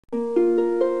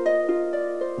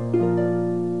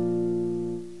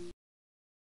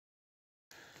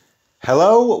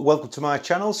Hello, welcome to my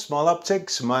channel, Small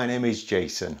Optics. My name is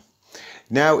Jason.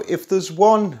 Now, if there's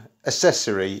one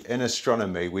accessory in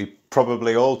astronomy we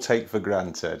probably all take for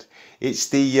granted, it's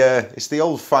the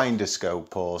old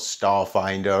finderscope or star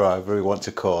finder, or however you want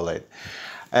to call it.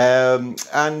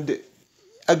 And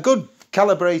a good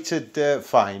calibrated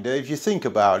finder, if you think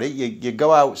about it, you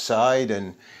go outside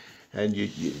and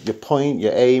you point, you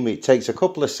aim, it takes a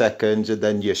couple of seconds, and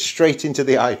then you're straight into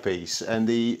the eyepiece, and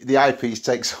the eyepiece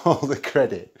takes all the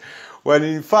credit. When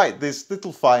in fact this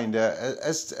little finder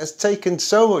has taken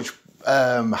so much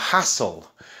hassle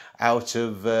out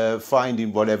of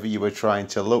finding whatever you were trying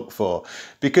to look for.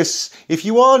 Because if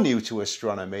you are new to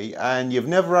astronomy and you've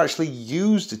never actually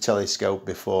used a telescope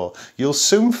before, you'll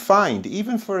soon find,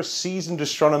 even for a seasoned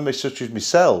astronomer such as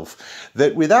myself,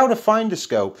 that without a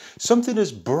finderscope, something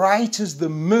as bright as the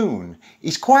moon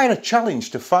is quite a challenge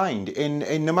to find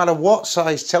in no matter what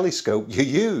size telescope you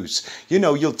use. You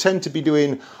know, you'll tend to be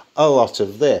doing a lot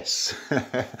of this.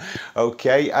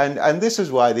 Okay, and this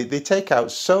is why they take out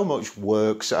so much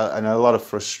work and a lot of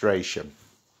frustration.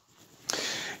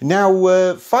 Now,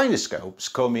 finderscopes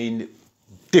come in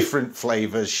different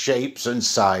flavors, shapes and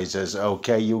sizes.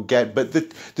 Okay, you'll get, but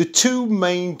the two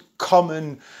main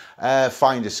common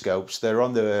finderscopes, they're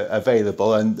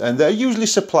available, and they're usually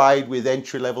supplied with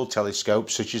entry-level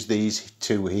telescopes such as these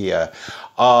two here,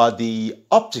 are the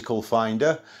optical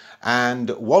finder and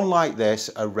one like this,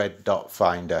 a red dot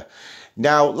finder.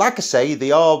 Now, like I say, they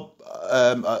are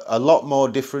a lot more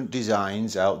different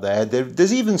designs out there.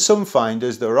 There's even some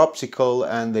finders that are optical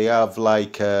and they have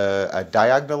like a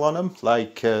diagonal on them,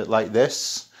 like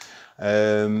this,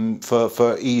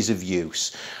 for ease of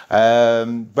use.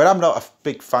 But I'm not a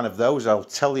big fan of those. I'll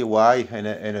tell you why in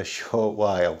a short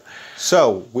while.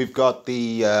 So we've got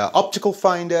the optical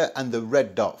finder and the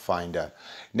red dot finder.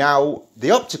 Now, the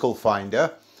optical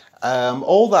finder,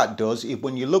 all that does is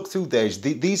when you look through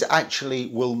these actually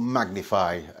will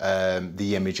magnify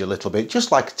the image a little bit,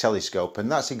 just like a telescope,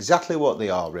 and that's exactly what they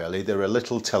are really. They're a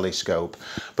little telescope.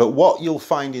 But what you'll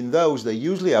find in those, they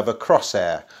usually have a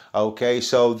crosshair. Okay,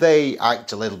 so they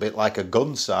act a little bit like a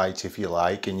gun sight, if you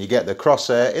like, and you get the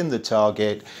crosshair in the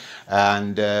target,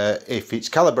 and if it's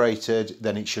calibrated,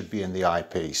 then it should be in the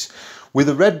eyepiece. With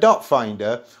a red dot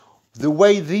finder, the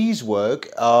way these work,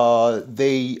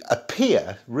 they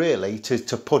appear really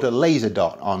to put a laser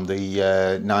dot on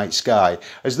the night sky,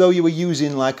 as though you were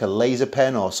using like a laser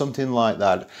pen or something like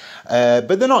that.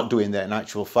 But they're not doing that in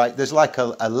actual fact. There's like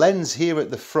a lens here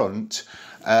at the front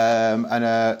and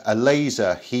a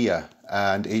laser here,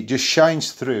 and it just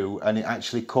shines through and it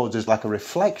actually causes like a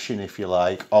reflection, if you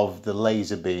like, of the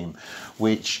laser beam,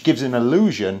 which gives an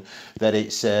illusion that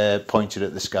it's pointed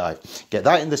at the sky. Get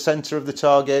that in the center of the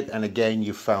target and again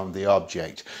you've found the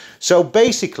object. So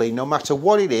basically, no matter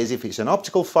what it is, if it's an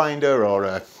optical finder or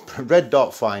a red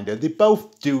dot finder, they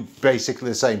both do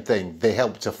basically the same thing. They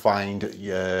help to find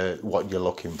what you're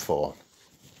looking for.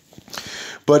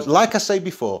 But like I said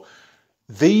before,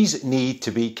 these need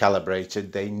to be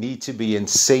calibrated. They need to be in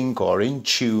sync or in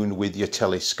tune with your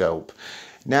telescope.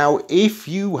 Now, if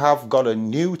you have got a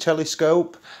new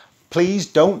telescope, please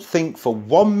don't think for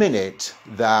 1 minute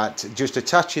that just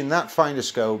attaching that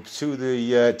finderscope to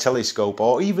the telescope,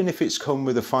 or even if it's come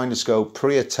with a finderscope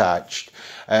pre-attached,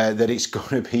 that it's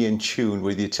going to be in tune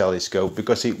with your telescope,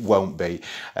 because it won't be.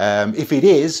 If it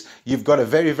is, you've got a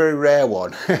very, very rare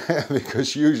one,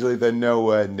 because usually they're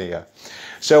nowhere near.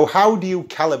 So how do you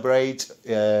calibrate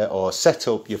or set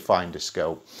up your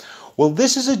finderscope? Well,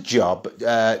 this is a job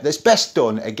that's best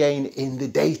done again in the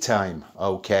daytime.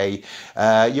 Okay,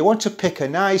 you want to pick a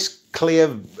nice clear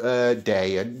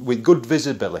day with good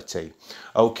visibility.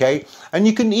 Okay, and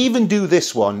you can even do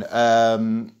this one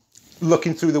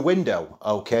looking through the window.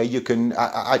 Okay, you can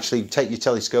actually take your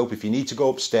telescope if you need to go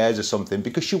upstairs or something,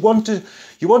 because you want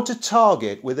to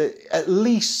target with at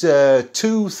least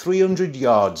 200-300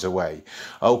 yards away.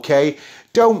 Okay,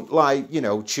 don't, like, you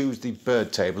know, choose the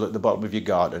bird table at the bottom of your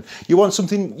garden. You want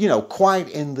something, you know, quite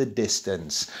in the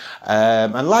distance.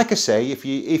 And like I say, if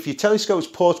your telescope's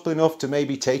portable enough to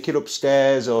maybe take it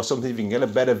upstairs or something, if you can get a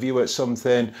better view at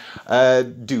something,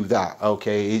 do that.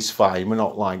 Okay, it's fine. We're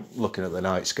not like looking at the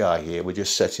night sky here. We're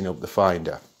just setting up the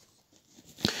finder.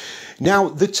 Now,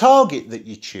 the target that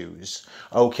you choose,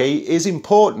 okay, is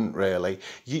important really.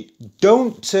 You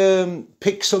don't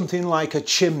pick something like a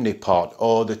chimney pot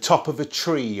or the top of a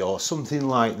tree or something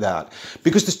like that,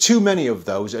 because there's too many of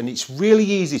those and it's really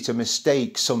easy to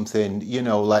mistake something, you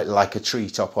know, like a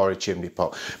treetop or a chimney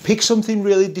pot. Pick something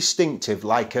really distinctive,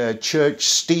 like a church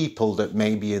steeple that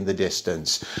may be in the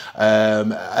distance,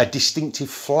 a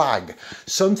distinctive flag,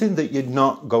 something that you're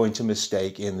not going to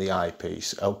mistake in the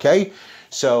eyepiece, okay?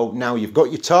 So now you've got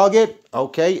your target,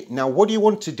 okay? Now what you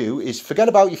want to do is forget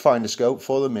about your finder scope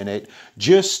for the minute.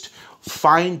 Just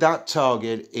find that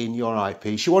target in your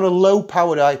eyepiece. You want a low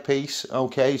powered eyepiece,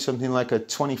 okay? Something like a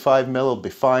 25mm will be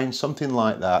fine, something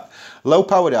like that. Low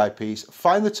powered eyepiece,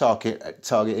 find the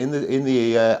target in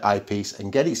the eyepiece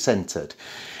and get it centered.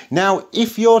 Now,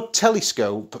 if your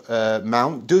telescope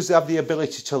mount does have the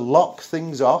ability to lock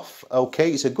things off,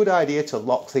 okay, it's a good idea to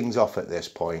lock things off at this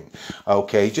point,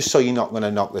 okay, just so you're not going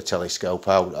to knock the telescope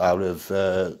out of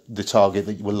the target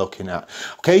that you were looking at.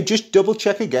 Okay, just double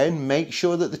check again, make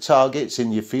sure that the target's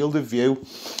in your field of view,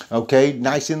 okay,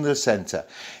 nice in the center.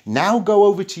 Now go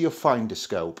over to your finder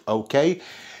scope, okay.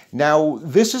 Now,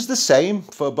 this is the same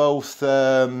for both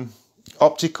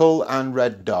optical and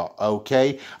red dot,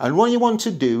 okay, and what you want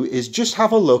to do is just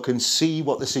have a look and see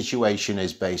what the situation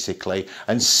is basically,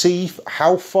 and see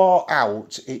how far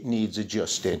out it needs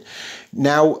adjusting.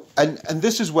 Now, and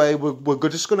this is where we're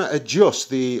just going to adjust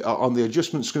the on the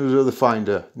adjustment screws of the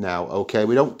finder now, okay.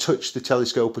 We don't touch the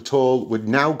telescope at all. We're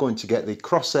now going to get the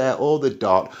crosshair or the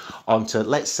dot onto,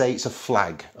 let's say it's a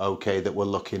flag, okay, that we're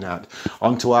looking at,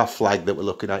 onto our flag that we're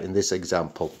looking at in this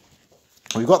example.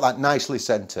 We've got that nicely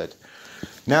centered.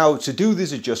 Now, to do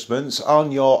these adjustments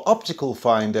on your optical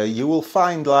finder, you will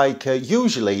find like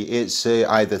usually it's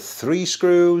either 3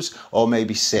 screws or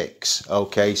maybe 6,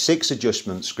 okay, 6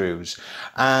 adjustment screws.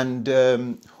 And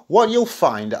what you'll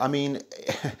find, I mean,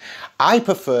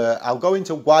 I'll go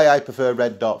into why I prefer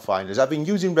red dot finders. I've been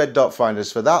using red dot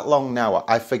finders for that long now,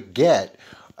 I forget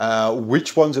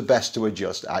which ones are best to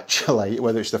adjust actually,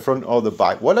 whether it's the front or the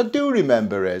back. What I do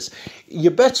remember is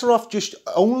you're better off just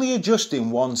only adjusting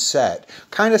one set.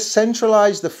 Kind of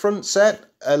centralize the front set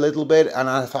a little bit, and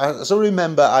as I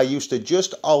remember, I used to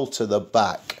just alter the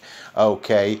back,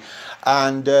 okay.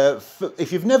 And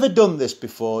if you've never done this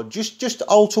before, just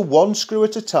alter one screw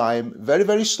at a time, very,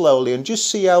 very slowly, and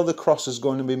just see how the cross is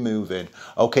going to be moving.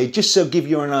 Okay, just to give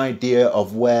you an idea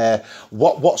of where,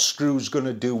 what screw's going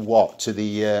to do what to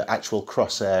the actual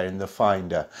crosshair in the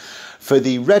finder. For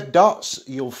the red dots,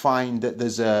 you'll find that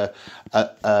there's an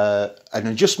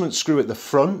adjustment screw at the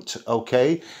front,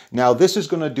 okay. Now this is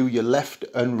going to do your left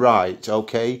and right,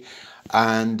 okay.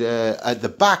 And at the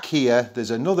back here,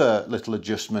 there's another little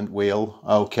adjustment wheel,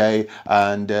 okay,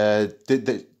 and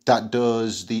that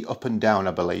does the up and down,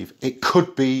 I believe. It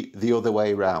could be the other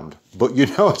way around, but you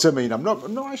know what I mean. I'm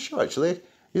not sure actually.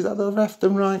 Is that the left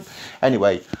and right?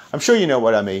 Anyway, I'm sure you know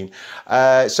what I mean.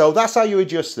 So that's how you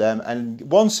adjust them. And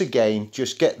once again,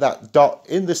 just get that dot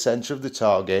in the center of the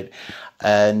target,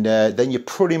 and then you're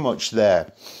pretty much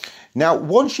there. Now,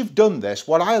 once you've done this,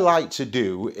 what I like to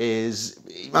do is,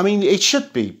 I mean, it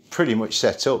should be pretty much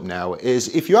set up now,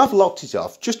 is if you have locked it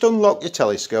off, just unlock your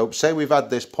telescope. Say we've had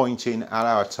this pointing at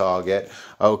our target,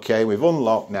 okay, we've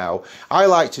unlocked now. I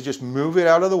like to just move it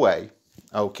out of the way,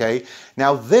 okay.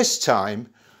 Now this time,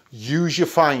 use your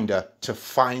finder to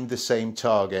find the same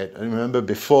target. And remember,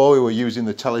 before we were using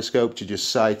the telescope to just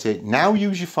sight it. Now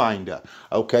use your finder,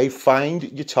 okay. Find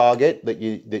your target that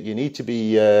you need to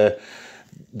be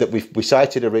that we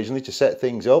sighted originally to set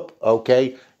things up,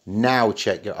 okay. Now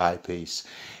check your eyepiece.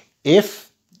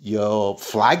 If your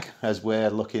flag, as we're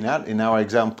looking at in our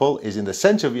example, is in the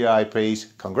center of your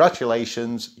eyepiece,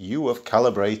 congratulations, you have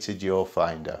calibrated your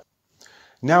finder.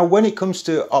 Now, when it comes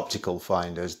to optical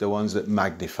finders, the ones that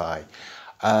magnify,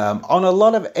 on a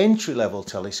lot of entry-level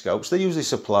telescopes, they're usually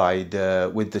supplied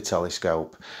with the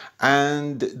telescope,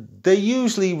 and they're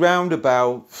usually round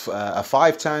about a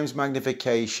 5 times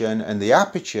magnification, and the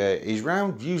aperture is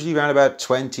usually around about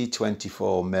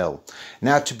 20-24mm.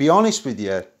 Now, to be honest with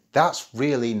you, that's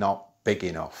really not big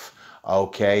enough,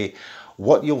 okay.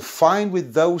 What you'll find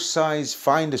with those size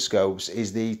finder scopes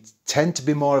is they tend to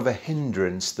be more of a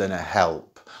hindrance than a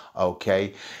help,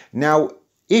 okay. Now,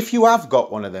 if you have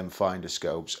got one of them finder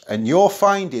scopes and you're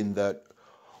finding that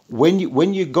when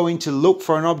you're going to look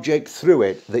for an object through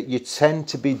it, that you tend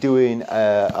to be doing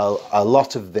a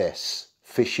lot of this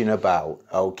fishing about,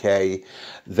 okay,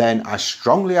 then I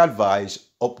strongly advise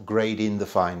upgrading the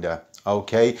finder,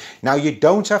 okay. Now, you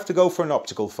don't have to go for an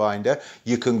optical finder.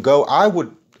 You can go,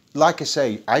 like I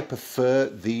say, I prefer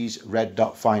these red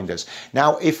dot finders.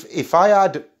 Now, if I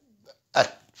had a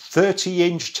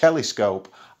 30-inch telescope,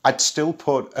 I'd still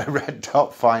put a red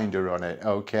dot finder on it,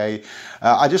 okay?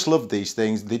 I just love these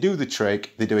things. They do the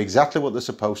trick. They do exactly what they're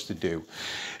supposed to do.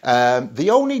 The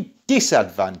only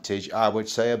disadvantage, I would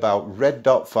say, about red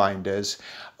dot finders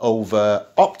over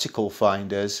optical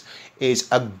finders is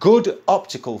a good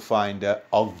optical finder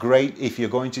are great if you're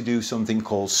going to do something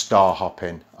called star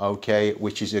hopping, okay?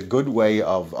 Which is a good way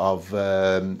of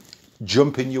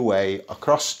jumping your way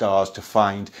across stars to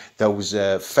find those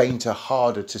fainter,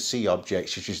 harder to see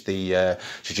objects,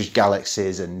 such as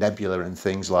galaxies and nebula and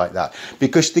things like that,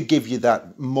 because they give you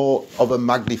that more of a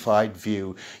magnified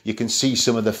view. You can see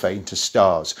some of the fainter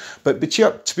stars. But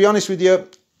to be honest with you,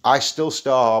 I still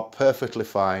star perfectly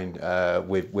fine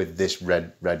with this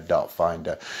red dot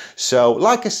finder. So,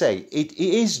 like I say, it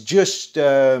is just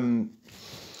down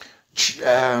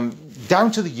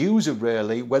to the user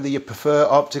really, whether you prefer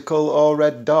optical or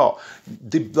red dot.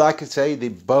 Like I say, they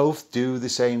both do the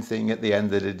same thing at the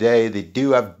end of the day. They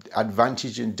do have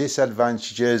advantages and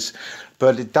disadvantages,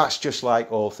 but that's just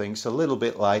like all things, a little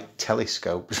bit like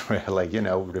telescopes really, you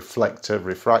know, reflector,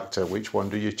 refractor, which one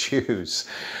do you choose?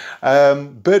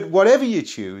 But whatever you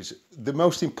choose, the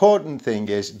most important thing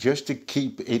is just to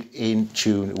keep it in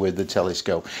tune with the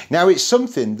telescope. Now, it's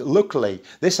something, luckily,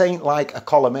 this ain't like a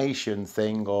collimation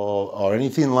thing or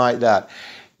anything like that.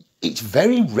 It's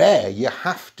very rare you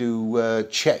have to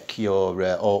check your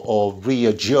or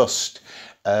readjust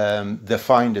the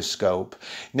finder scope.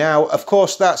 Now, of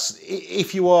course, that's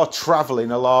if you are traveling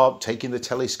a lot, taking the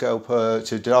telescope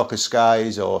to darker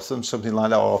skies or something like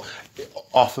that, or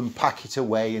often pack it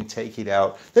away and take it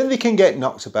out, then they can get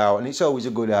knocked about, and it's always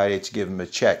a good idea to give them a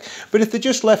check. But if they're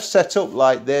just left set up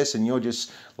like this, and you're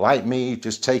just like me,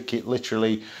 just take it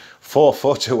literally 4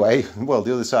 foot away, well,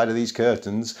 the other side of these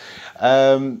curtains,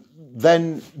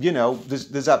 then, you know,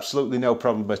 there's absolutely no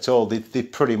problem at all. They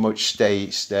pretty much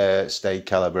stay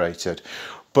calibrated.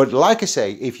 But like I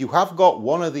say, if you have got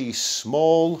one of these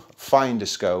small finder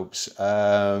scopes,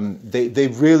 they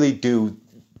really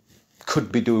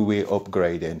could be doing with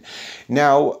upgrading.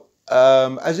 Now,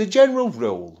 as a general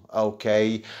rule,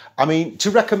 okay, I mean,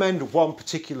 to recommend one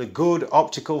particular good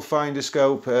optical finder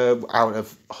scope out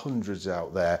of hundreds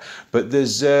out there, but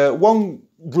there's one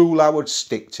rule I would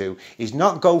stick to is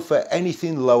not go for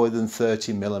anything lower than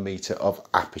 30mm of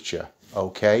aperture.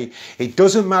 Okay, it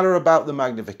doesn't matter about the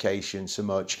magnification so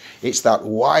much, it's that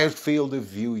wide field of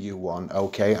view you want,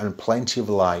 okay, and plenty of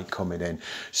light coming in.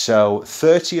 So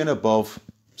 30 and above,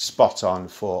 spot on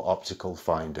for optical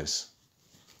finders.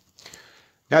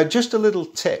 Now, just a little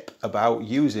tip about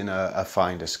using a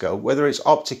finder scope, whether it's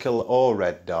optical or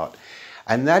red dot,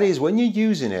 and that is when you're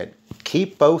using it,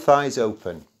 keep both eyes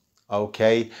open,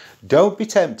 okay? Don't be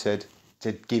tempted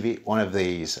to give it one of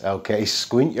these, okay?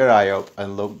 Squint your eye up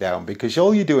and look down, because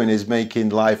all you're doing is making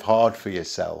life hard for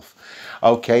yourself,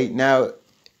 okay? Now,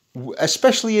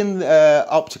 especially in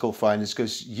optical finders,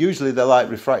 because usually they're like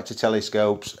refractor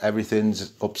telescopes,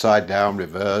 everything's upside down,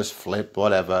 reverse, flip,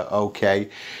 whatever, okay?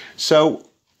 So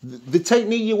the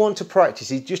technique you want to practice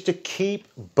is just to keep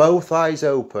both eyes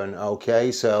open,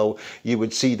 okay? So you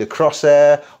would see the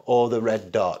crosshair or the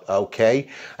red dot, okay?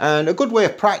 And a good way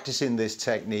of practicing this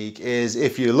technique is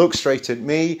if you look straight at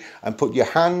me and put your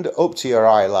hand up to your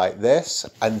eye like this,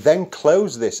 and then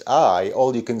close this eye,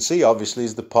 all you can see obviously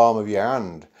is the palm of your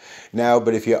hand. Now,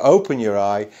 but if you open your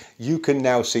eye, you can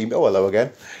now see, oh, hello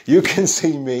again. You can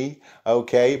see me,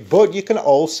 okay? But you can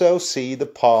also see the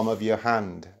palm of your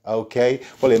hand, okay?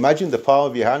 Well, imagine the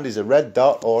palm of your hand is a red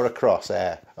dot or a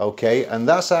crosshair, okay? And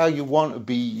that's how you want to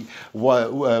be,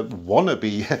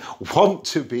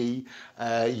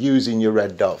 using your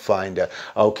red dot finder,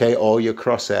 okay, or your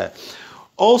crosshair.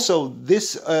 Also,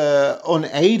 this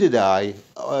unaided eye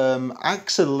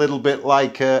acts a little bit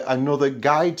like another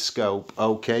guide scope,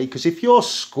 okay? Because if you're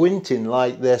squinting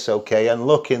like this, okay, and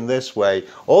looking this way,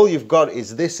 all you've got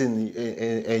is this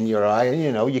in your eye, and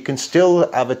you know, you can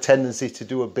still have a tendency to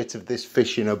do a bit of this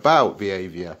fishing about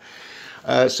behavior.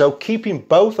 So keeping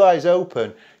both eyes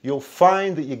open, you'll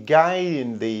find that you're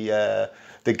guiding the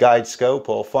guide scope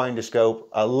or finder scope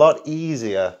a lot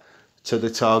easier to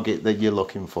the target that you're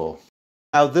looking for.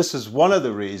 Now, this is one of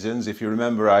the reasons, if you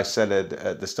remember I said it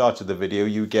at the start of the video,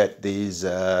 you get these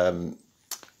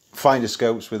finder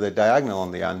scopes with a diagonal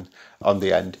on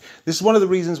the end. This is one of the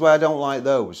reasons why I don't like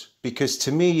those, because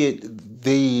to me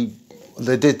they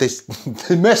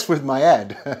mess with my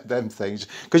head, them things,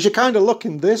 because you're kind of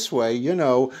looking this way, you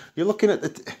know, you're looking at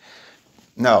the...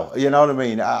 No, you know what I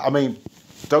mean? I mean,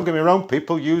 don't get me wrong,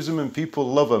 people use them and people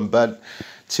love them, but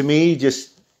to me,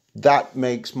 just that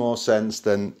makes more sense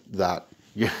than that.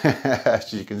 Yeah,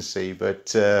 as you can see,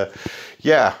 but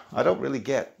yeah, I don't really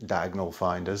get diagonal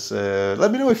finders.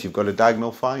 Let me know if you've got a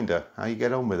diagonal finder, how you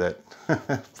get on with it.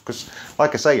 Because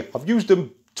like I say, I've used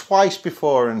them twice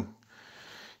before and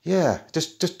yeah,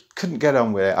 just couldn't get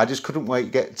on with it. I just couldn't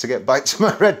wait to get back to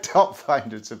my red dot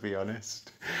finder, to be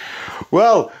honest.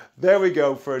 Well, there we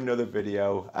go for another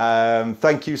video.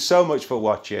 Thank you so much for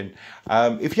watching.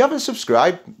 If you haven't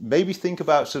subscribed, maybe think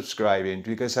about subscribing,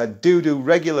 because I do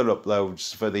regular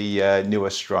uploads for the new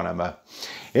astronomer.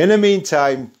 In the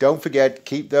meantime, don't forget,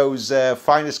 keep those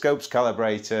finderscopes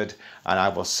calibrated, and I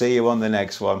will see you on the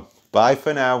next one. Bye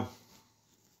for now.